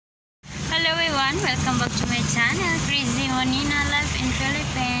everyone, welcome back to my channel, Crazy Monina Life in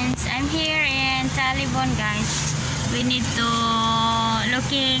Philippines. I'm here in Talibon, guys. We need to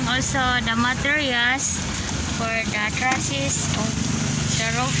looking also the materials for the trusses of the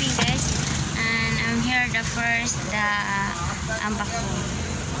roofing, guys. And I'm here the first the ambako.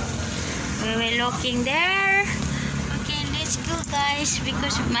 We will looking there. Okay, let's go, guys,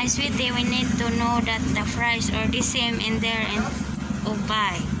 because of my sweetie we need to know that the price or the same in there and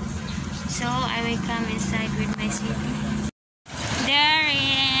buy. So I will come inside with my sweetie. There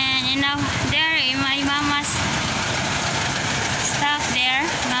in my mama's stuff there.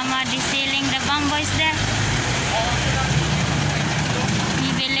 Mama is selling the bamboos there.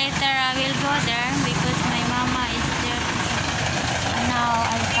 Maybe later I will go there because my mama is there. And now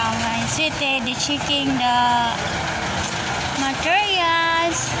I come my sweetie, the checking the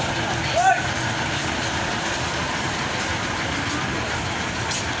materials.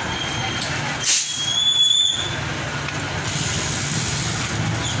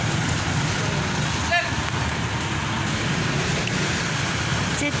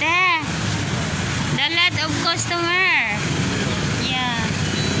 There, the lot of customer. Yeah,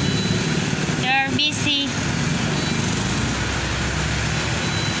 they're busy.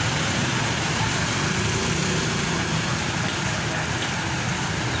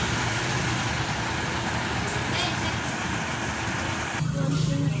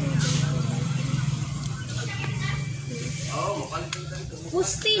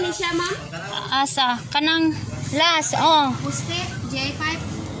 Pusti ni siya, ma'am? Asa kanang last Pusti J5.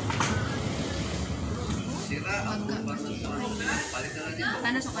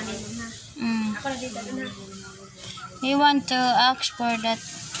 Ano sa kanino na? Ako na dito na. We want to ask for that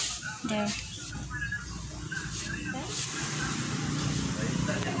there.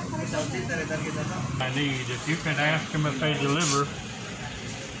 I need, if you can ask them if they deliver.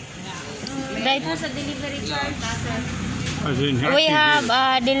 Right. Sa delivery charge, We have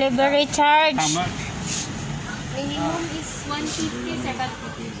a delivery charge. How much? minimum is 150, sir, but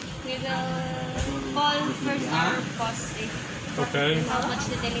we will call first our cost. Okay. How much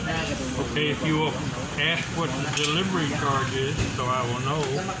the delivery is. Okay, if you will ask what the delivery charge is, so I will know.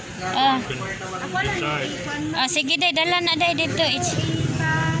 Ah. I can decide. Sige day, dala na day dito.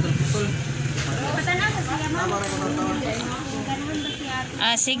 Patanaw sa siya, ma'am. Ganahan ba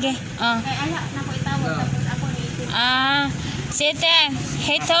siya? Sige. Kaya ayak na ko itawag, tapos ako ni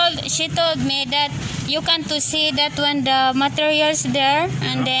She told me that you can to see that when the materials there,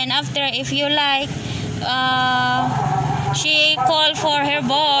 and then after if you like, she called for her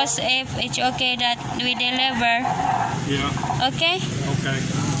boss if it's okay that we deliver. Yeah. Okay? Okay.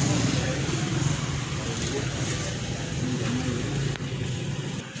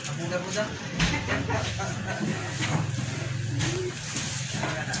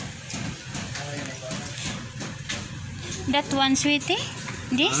 That one, sweetie?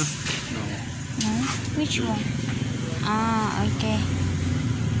 This? No. Which one? Okay.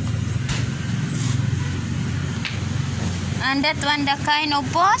 And that one, the kind of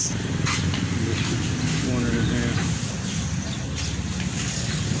boss? One and a half.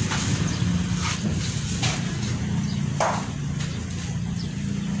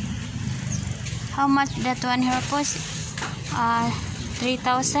 How much that one her post?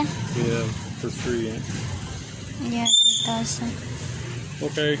 3,000? Yeah, for 3. Yeah, 3,000.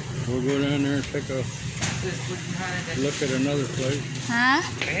 Okay, we'll go down there and take a look at another place. Ha?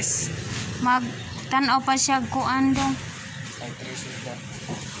 Mag-tanaw pa siya kuan dong.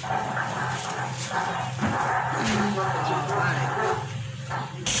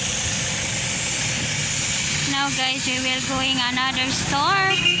 Now guys, we will going another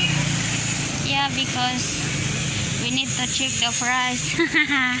store. Yeah, because we need to check the price.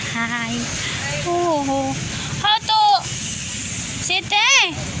 Hi. Oh, how to Site?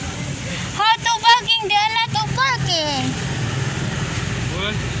 How to parking? There are lot of parking.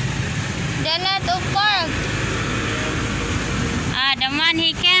 What? There are lot of park. The man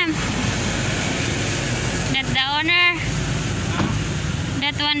he came. That the owner.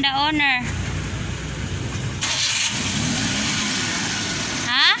 That one the owner.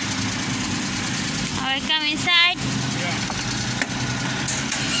 Huh? I will come inside.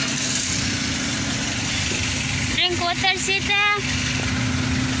 Drink water, Sita.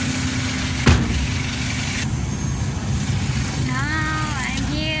 Now I'm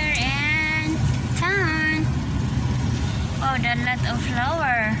here in town. Oh, there are a lot of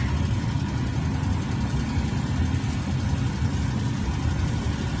flower.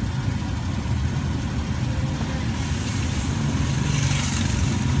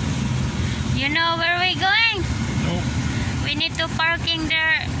 You know where we're going? Nope. We need to parking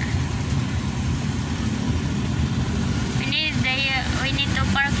there to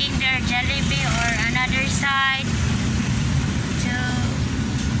parking their Jollibee or another side to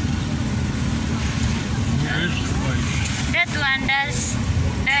Where's the place? that one. That's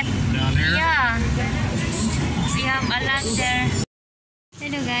that. Down here? Yeah, we have a lot there.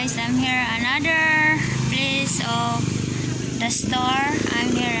 Hello guys, I'm here another place of the store. I'm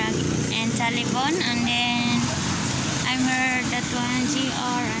here in Taliban, and then I'm here that one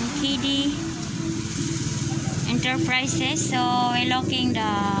GR and KD Enterprises. So we're looking the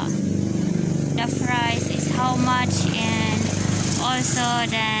price is how much, and also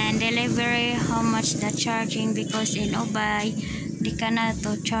the delivery how much the charging, because in Ubay they cannot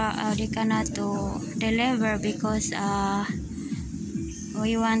to deliver because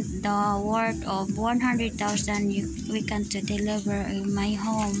we want the worth of 100,000 we can to deliver in my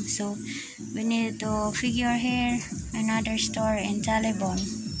home. So we need to figure here another store in Taliban.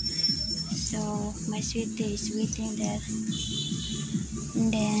 So my sweetie is waiting there,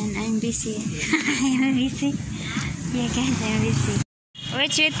 and then I'm busy. I'm busy. Yeah guys, I'm busy.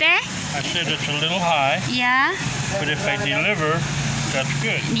 Wait, sweetie? I said it's a little high, Yeah? but if they deliver, that's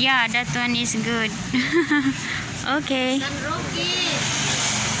good. Yeah, that one is good. Okay. San Roque.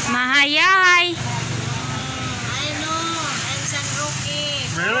 Mahayay. I know. I'm San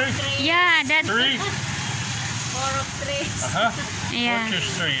Roque. Really? Yeah, that. 3? 4 of 3. Uh-huh. Yeah. What is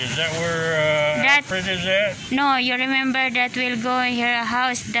 3? Is that where That- Alfred is at? No, you remember that we'll go in her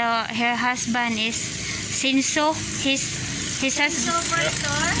house. Her husband is Sinso. His husband. Super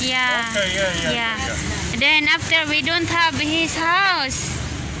store. Yeah. Okay, yeah. Then after we don't have his house,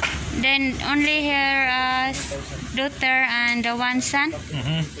 then only her daughter and the one son.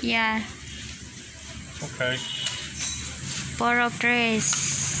 Mm-hmm. Yeah. Okay. 4 of 3.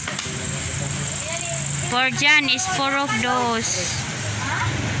 For Jan is 4 of those.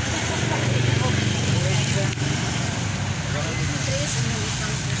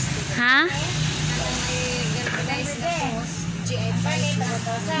 Huh?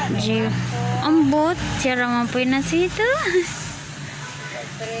 Ambot, sira man po na sito. 1,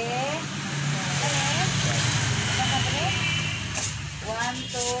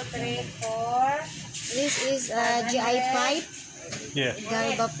 2, 3, 4. This is GI pipe. Yeah.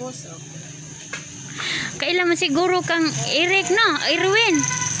 Galbapos. Kailan man siguro kang Eric, no? Irwin.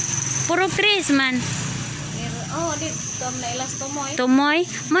 Puro Chris man. Oh, di tom na ilas tumoy. Tumoy,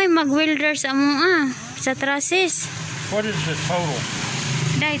 may mag-welders amo sa trusses. What is the total?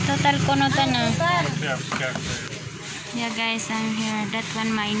 Dai, total ko no na. Yeah, calculator. Yeah guys, I'm here. That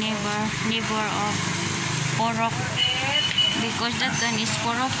one my neighbor of Porok. Because that one is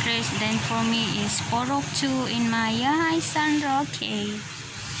Porok 3, then for me is Porok 2 in Maya. San Roque.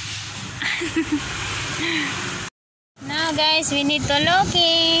 Now guys, we need to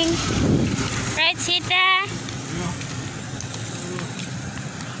looking. Right, Sita?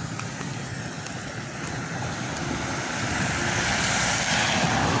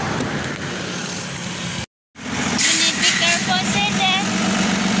 You need to be careful, Sita.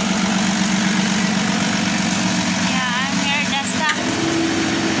 Yeah, I'm here the stock.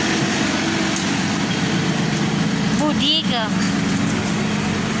 Bodega.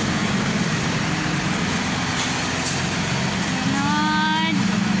 Ganon.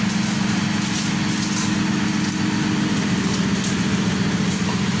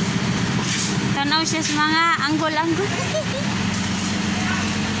 Tanaw siya sa mga anggol-anggol.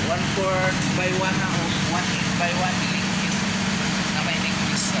 1/4 by 1 na o 1/8 by 1 na may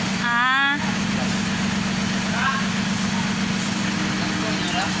English. Ah.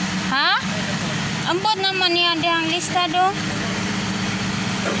 Ha? Ambot naman niya dihang lista do.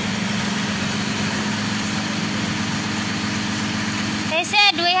 They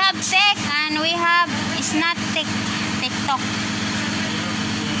said we have tech and we have not TikTok.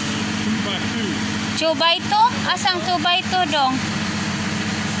 2 by 2. 2 by 2? Asang 2 by 2 dong?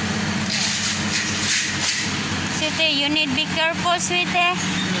 Sweetie, you need be careful, sweetie.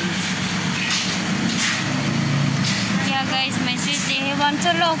 Yeah guys, my sweetie, he want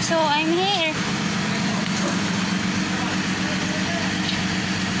to look, so I'm here.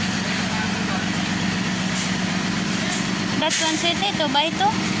 That one, sweetie, 2 by 2?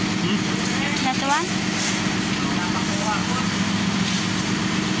 That one?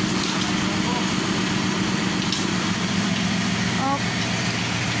 Oh.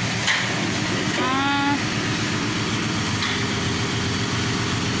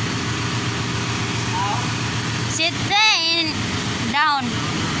 Sit there down.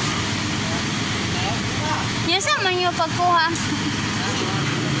 Yung sa man yung pagkuha.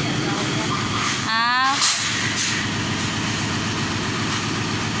 Ah.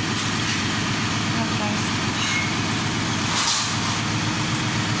 Okay.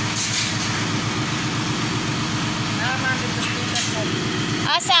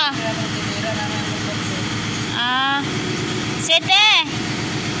 Asa? Sete.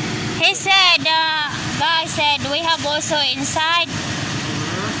 He said, guy said we have also inside.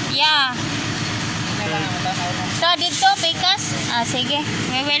 Yeah. So dito because sige,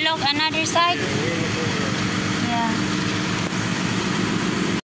 we will look another side. Yeah.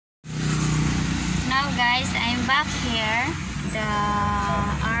 Now guys, I'm back here. The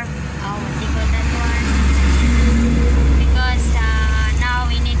what do you call that one? Because now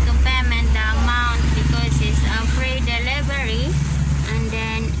we need to payment the amount because it's a free delivery, and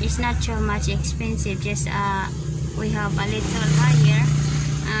then it's not so much expensive. Just we have a little higher,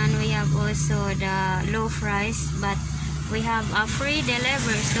 and we have also the low price, but we have a free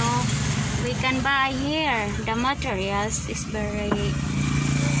delivery, so we can buy here. The materials is very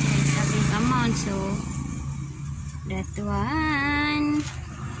it's a big amount, so that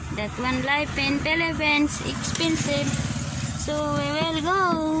one life in Philippines expensive, so we will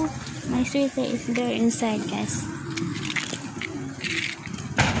go. My sweetie is there inside, guys.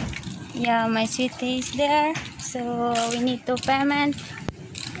 Yeah, my sweetie is there, so we need to payment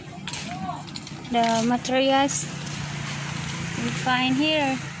the materials we find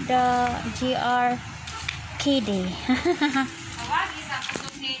here. The GR Kitty.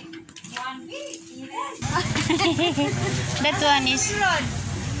 That one is.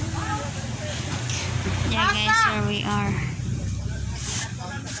 Yeah, guys, here we are.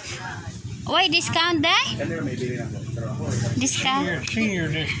 Why discount there? Discount. Senior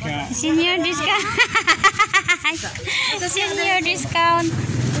discount. Senior discount. Senior discount.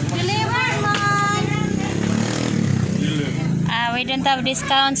 Deliver, man. We don't have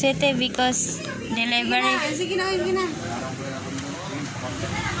discount, Sweetie, because delivery. Sige na, sige na.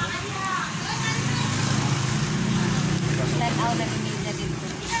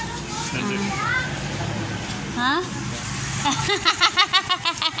 Huh?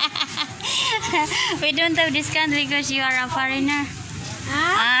 We don't have discount because you are a foreigner.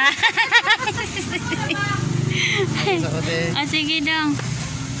 Huh? Sige dong.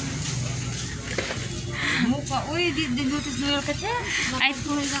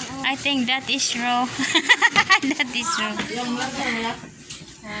 I think that is raw. That is raw.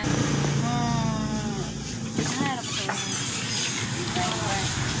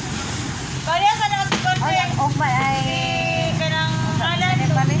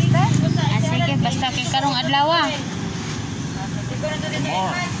 Sige, basta kay karong adlaw.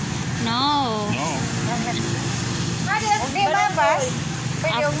 No.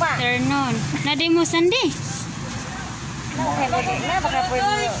 Afternoon. Nadi mo sandi.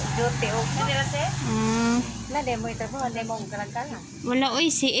 Wala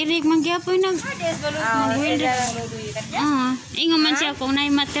oy, si Eric magyapoy nag ingon man siya kung nay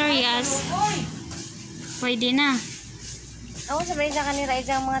materials. Pwede na. Ako sabihin sa kanila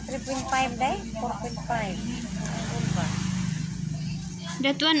isang mga 3.5 day, 4.5.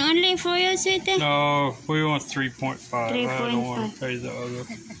 That one only for you, sweetie? No, we want 3.5. 3.5. I don't want to pay the other.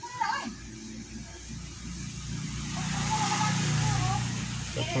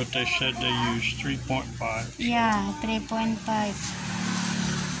 That's what they said they use, 3.5. Yeah, 3.5.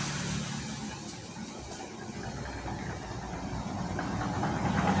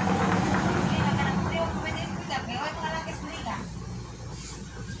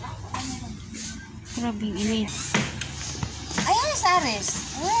 Grabing init. Ayan,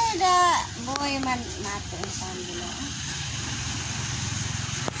 Saris. Uy, da boy man natin sa bilo.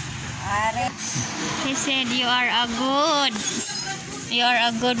 Are. He said you are a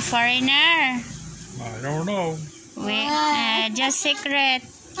good foreigner. I don't know. We just secret.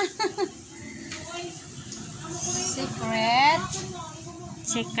 Secret.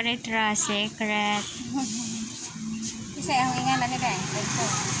 Secret ra, secret. Isa ang ingalan ni kay.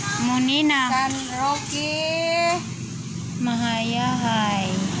 Monina. San Roque. Mahayahay.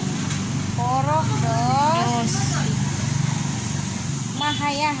 Porok dos. Dos.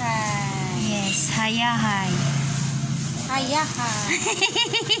 Mahayahay. Yes, hayahay. Hayahay.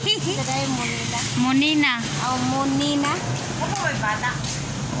 Ito dahil Monina. Monina. Monina. Ano ba bata?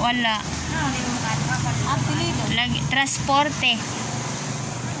 Wala. Apelido. Lagi transporte.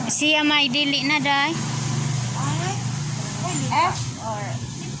 Siya may dili na dai. F or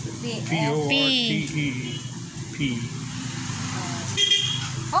B? P-O-R-T-E. P.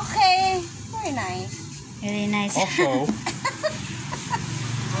 Okay. Very nice. Very nice. Also,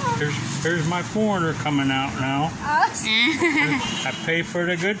 here's my foreigner coming out now. I pay for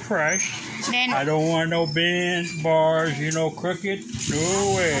the good price. Then I don't want no bends, bars, crooked.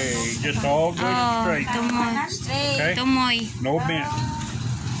 No way. Just all good straight. tumoy. Straight. Okay? Tumoy. No bent.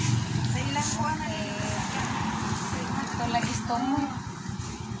 Ito lagi mo.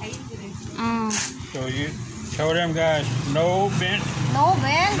 Oh. So you tell them guys, no bent bar.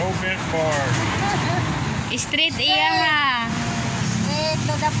 Straight iya nga. Straight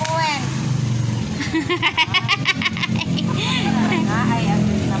to the point. Ay, ang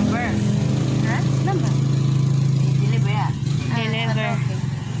number. Ha? Number? Deliver ya? Deliver.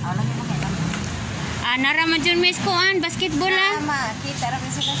 Lagi pakai number. Naraman dyan miss kuan, basketball ah. Sama, kita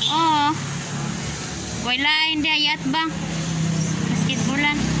rin sa kasi. Oo. Wala, hindi ayat ba?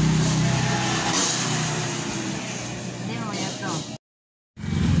 Basketballan. Hindi mo yan to.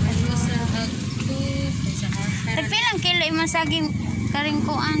 Nagpilang kilo yung masaging karing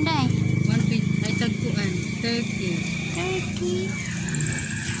kuan day? 150, ay tagpuan, 30. 30.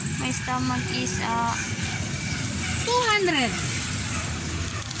 My stomach is 200.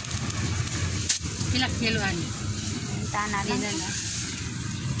 Pilak kiloan. Tana lang.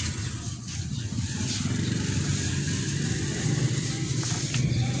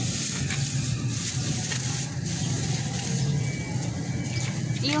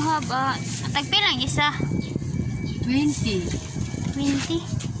 You have tagpilang isa? 20. 20.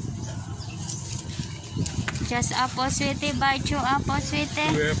 Just apple sweetie, buy 2 apple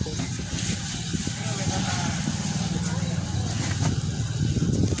sweetie. 2 apples.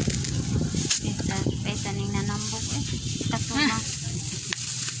 Pesa ning nanambok eh. Katuna.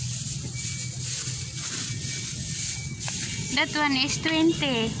 That one is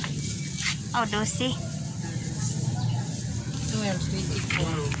 20. Oh, 12. 12, 24.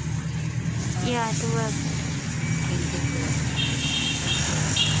 Yeah, 12.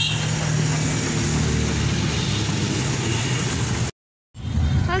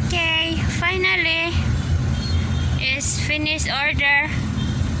 Okay, finally is finished order.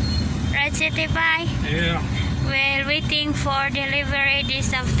 Right, City Bye. Yeah. We're waiting for delivery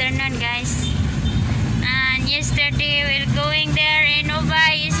this afternoon, guys. And yesterday we're going there and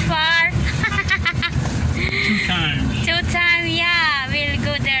Nobai is far. 2 times. 2 times, yeah. We'll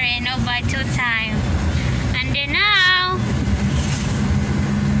go there and Nobai 2 times. And then now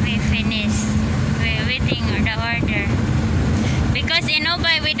we finished. We're waiting for the order. Because in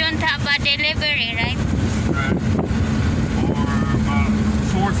Nobai we don't have a delivery, right? Right. Or about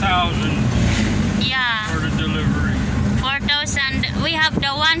 4,000 Yeah. for the delivery. 4,000. We have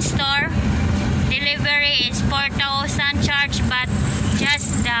the one store. Delivery is 4,000 charge, but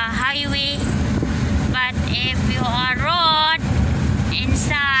just the highway. But if you are road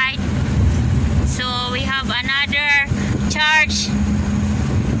inside, so we have another charge.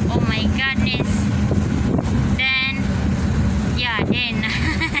 Oh my goodness. Then, yeah, then.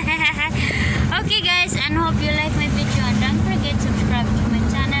 Okay guys, and hope you like my